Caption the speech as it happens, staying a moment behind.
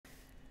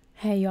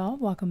Hey y'all,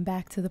 welcome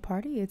back to the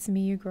party. It's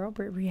me, your girl,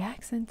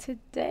 BrittReacts, and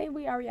today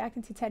we are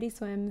reacting to Teddy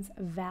Swim's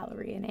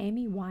Valerie, an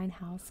Amy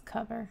Winehouse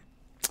cover.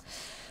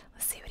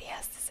 Let's see what he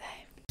has to say.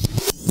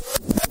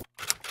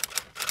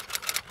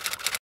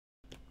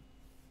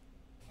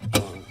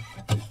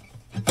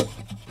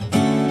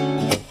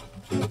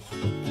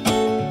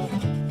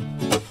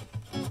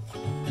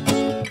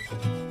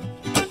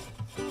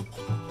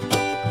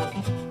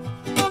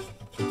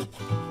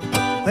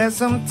 There's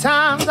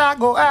sometimes I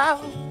go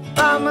out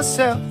by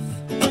myself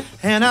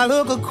and I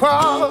look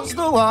across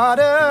the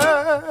water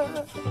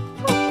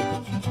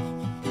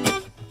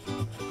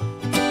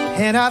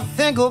and I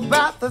think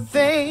about the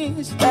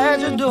things that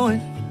you're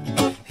doing.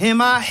 In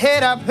my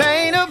head I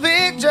paint a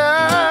picture.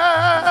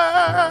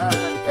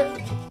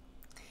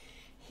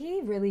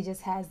 He really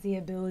just has the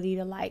ability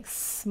to like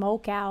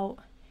smoke out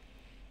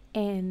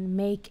and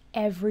make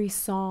every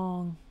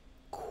song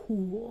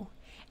cool.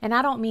 And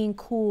I don't mean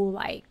cool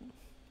like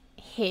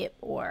hip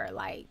or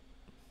like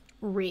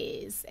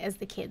Riz, as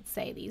the kids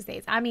say these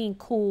days. I mean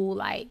cool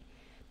like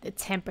the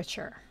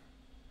temperature.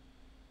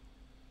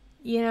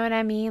 You know what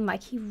I mean?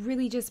 Like he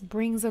really just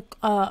brings the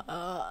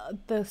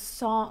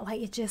song,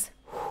 like it just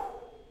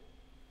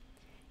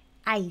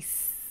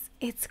ice.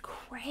 It's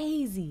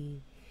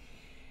crazy.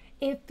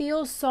 It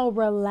feels so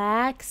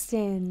relaxed,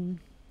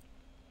 and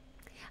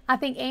I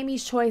think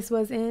Amy's choice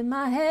was in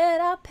my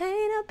head I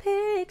paint a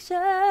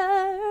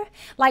picture.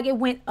 Like it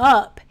went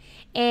up,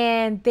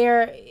 and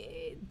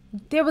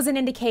there was an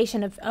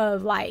indication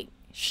of like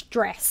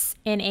stress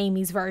in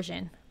Amy's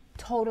version.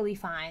 Totally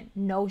fine.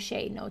 No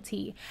shade, no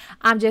tea.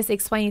 I'm just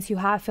explaining to you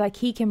how I feel like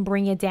he can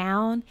bring it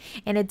down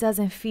and it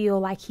doesn't feel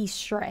like he's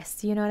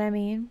stressed. You know what I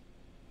mean?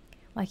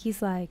 Like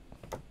he's like,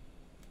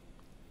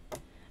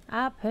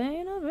 I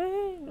paint a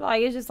picture.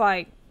 Like it's just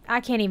like,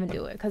 I can't even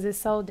do it because it's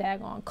so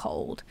daggone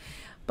cold.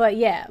 But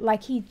yeah,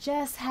 like he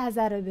just has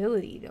that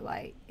ability to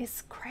like,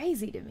 it's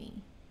crazy to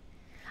me.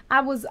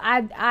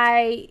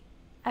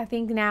 I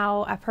think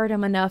now I've heard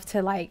him enough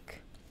to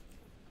like,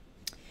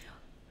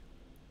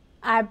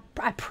 I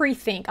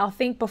pre-think. I'll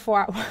think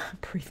before I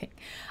pre-think.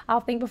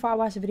 I'll think before I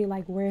watch the video,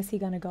 like, where is he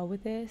gonna go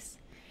with this?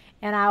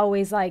 And I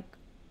always like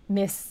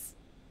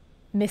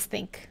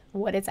misthink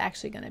what it's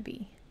actually gonna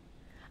be.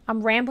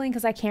 I'm rambling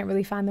because I can't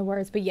really find the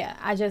words, but yeah,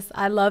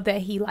 I love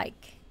that he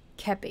like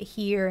kept it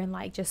here and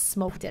like just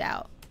smoked it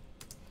out.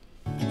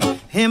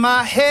 In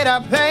my head I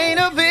paint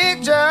a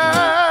picture.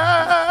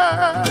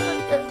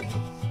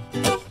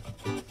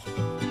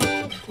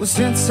 Well,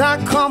 since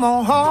I come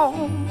on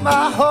home,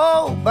 my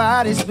whole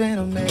body's been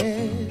a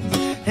mess.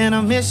 And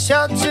I miss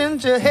your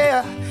ginger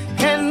hair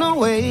and the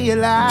way you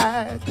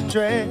like to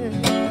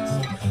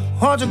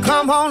dress. Won't you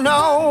come on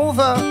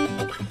over?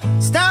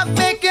 Stop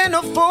making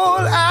a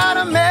fool out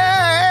of me.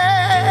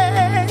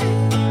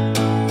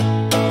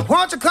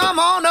 Won't you come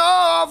on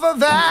over,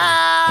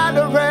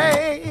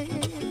 Valerie?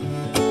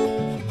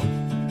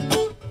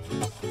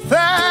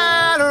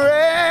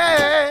 Valerie.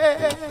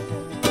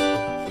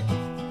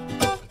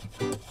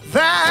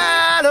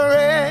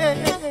 Valerie,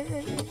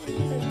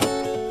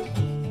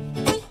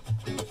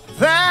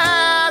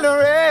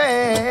 Valerie.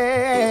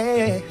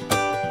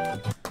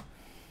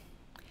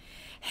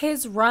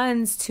 His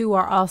runs too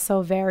are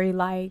also very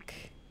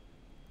like,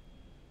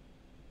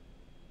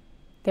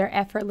 they're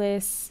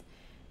effortless,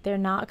 they're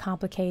not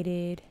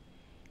complicated,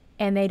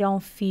 and they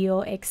don't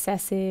feel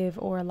excessive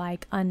or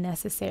like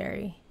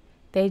unnecessary.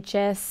 They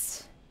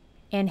just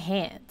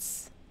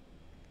enhance,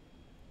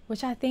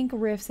 which I think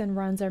riffs and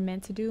runs are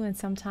meant to do. And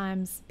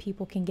sometimes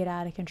people can get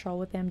out of control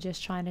with them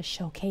just trying to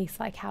showcase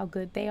like how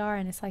good they are.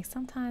 And it's like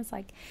sometimes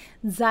like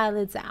dial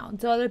it down,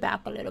 dial it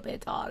back a little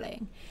bit,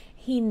 darling.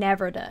 He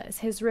never does.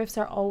 His riffs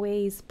are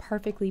always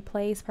perfectly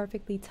placed,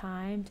 perfectly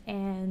timed,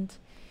 and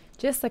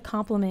just a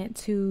compliment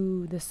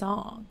to the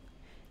song.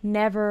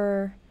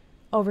 Never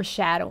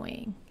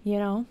overshadowing, you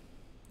know?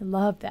 I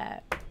love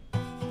that.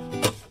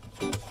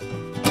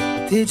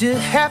 Did you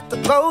have to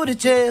go to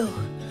jail?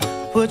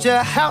 Put your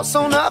house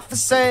on up for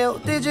sale.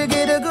 Did you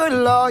get a good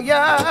lawyer?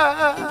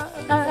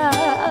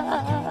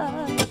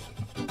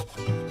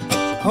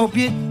 Hope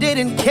you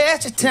didn't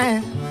catch a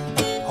tan.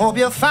 Hope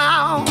you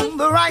found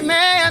the right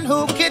man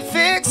who could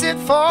fix it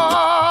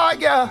for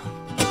you.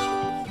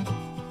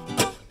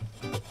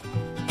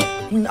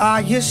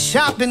 Are you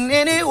shopping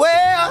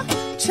anywhere?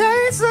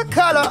 Change the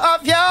color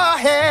of your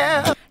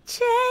hair.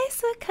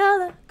 Chase the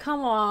color, come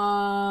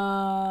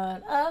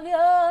on, of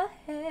your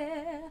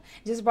hair.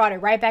 Just brought it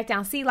right back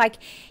down. See, like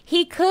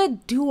he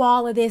could do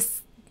all of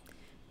this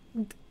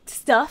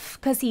stuff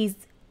because he's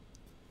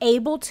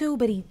able to,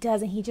 but he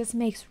doesn't. He just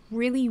makes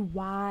really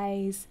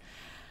wise,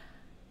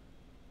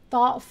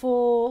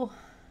 thoughtful,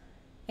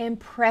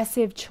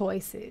 impressive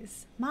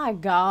choices. My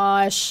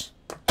gosh.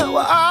 Oh,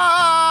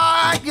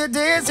 are you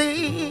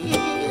dizzy?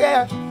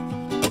 Yeah.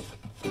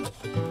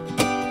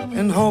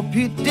 And hope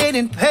you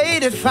didn't pay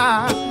the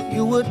fine.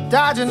 You were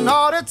dodging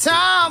all the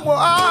time. Well,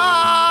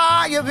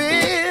 are you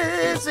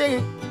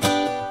busy?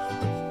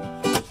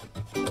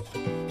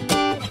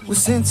 Well,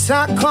 since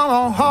I come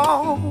on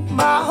home,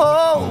 my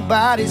whole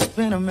body's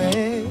been a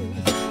mess.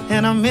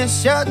 And I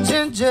miss your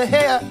ginger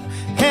hair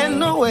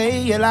and the way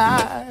you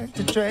like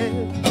to dress.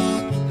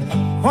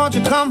 Won't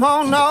you come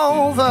on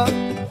over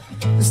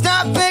and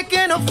stop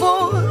making a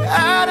fool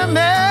out of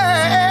me?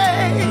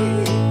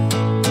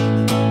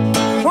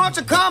 Won't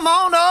you come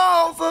on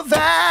over,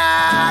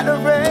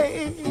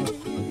 Valerie?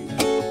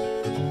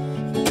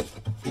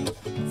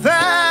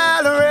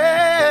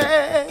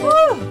 Valerie.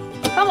 Woo!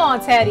 Come on,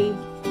 Teddy.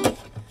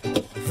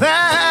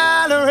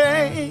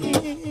 Valerie.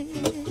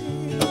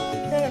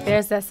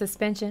 There's that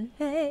suspension.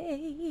 Hey,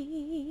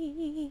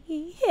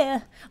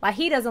 yeah. Like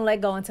he doesn't let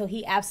go until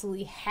he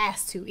absolutely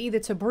has to, either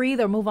to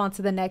breathe or move on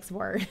to the next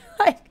word.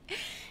 Like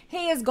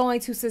he is going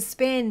to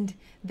suspend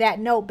that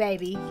note,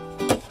 baby.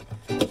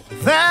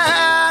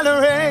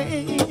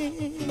 Valerie.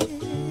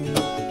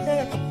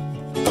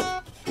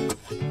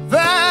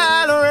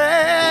 Valerie.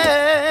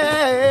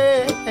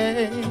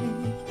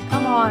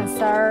 Come on,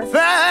 sir.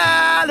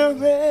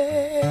 Valerie.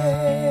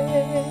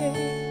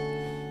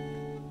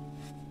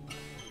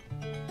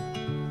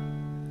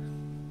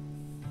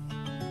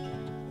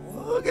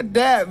 Look at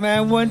that,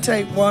 man. One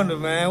take wonder,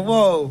 man.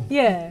 Whoa.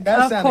 Yeah, That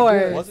of sounded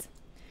course. good.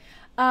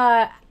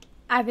 I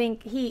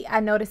think I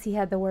noticed he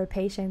had the word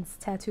patience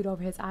tattooed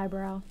over his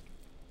eyebrow.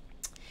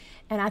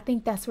 And I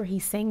think that's where he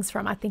sings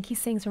from. I think he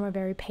sings from a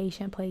very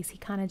patient place. He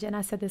kind of, and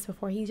I said this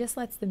before, he just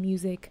lets the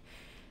music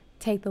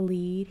take the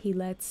lead. He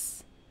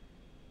lets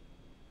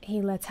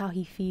how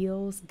he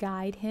feels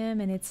guide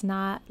him, and it's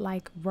not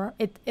like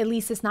at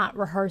least it's not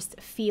rehearsed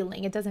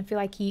feeling. It doesn't feel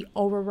like he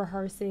over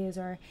rehearses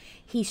or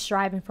he's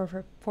striving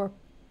for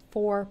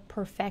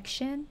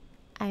perfection.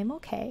 I'm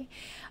okay.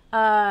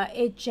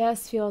 It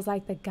just feels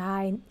like the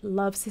guy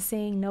loves to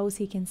sing, knows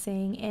he can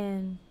sing,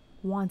 and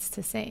wants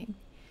to sing.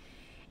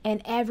 And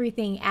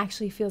everything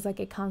actually feels like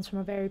it comes from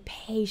a very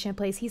patient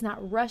place. He's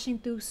not rushing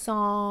through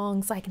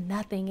songs like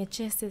nothing. It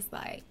just is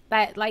like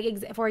that.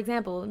 Like for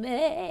example, and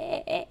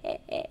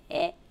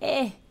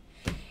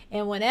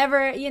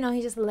whenever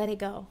he just let it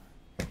go.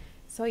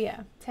 So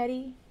yeah,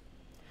 Teddy,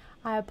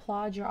 I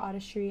applaud your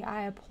artistry.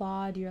 I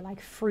applaud your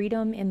like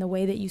freedom in the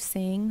way that you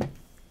sing.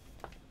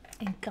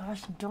 And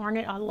gosh darn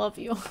it, I love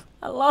you.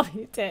 I love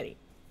you, Teddy.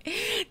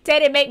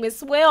 Teddy make me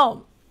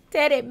swim.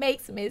 Teddy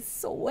makes me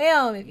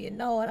swim, if you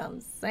know what I'm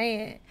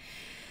saying.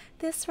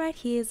 This right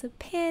here is a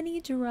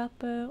panty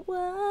dropper.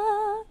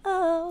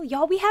 Whoa.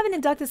 Y'all, we haven't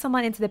inducted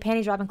someone into the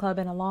panty dropping club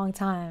in a long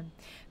time.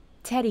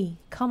 Teddy,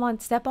 come on,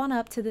 step on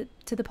up to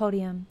the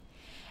podium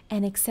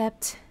and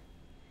accept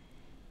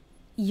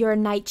your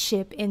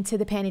knightship into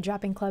the panty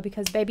dropping club,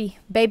 because baby,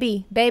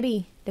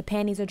 the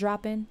panties are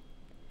dropping.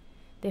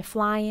 They're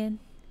flying.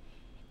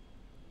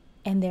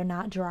 And they're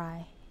not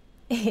dry.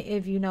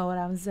 If you know what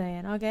I'm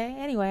saying. Okay?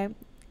 Anyway,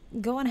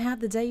 go and have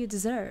the day you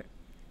deserve.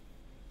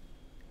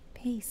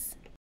 Peace.